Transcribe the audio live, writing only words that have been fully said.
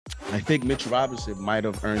I think Mitch Robinson might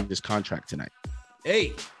have earned this contract tonight.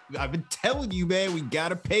 Hey, I've been telling you, man, we got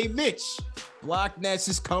to pay Mitch. Block Ness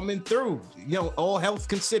is coming through. You know, all health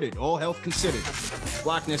considered.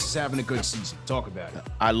 Block Ness is having a good season. Talk about it.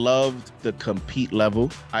 I loved the compete level.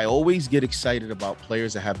 I always get excited about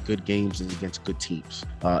players that have good games against good teams,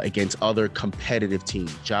 against other competitive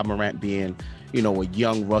teams. Ja Morant being, you know, a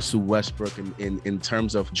young Russell Westbrook in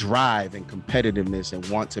terms of drive and competitiveness and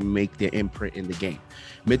want to make their imprint in the game.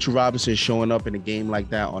 Mitchell Robinson showing up in a game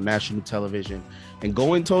like that on national television and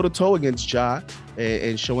going toe-to-toe against Ja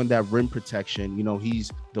and showing that rim protection. You know,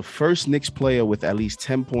 he's the first Knicks player with at least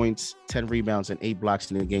 10 points, 10 rebounds, and 8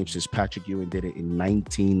 blocks in the game since Patrick Ewing did it in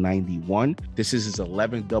 1991. This is his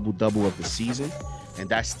 11th double-double of the season, and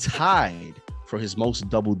that's tied for his most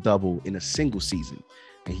double-double in a single season.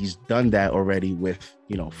 And he's done that already with,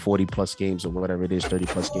 you know, 40 plus games or whatever it is, 30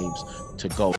 plus games to go.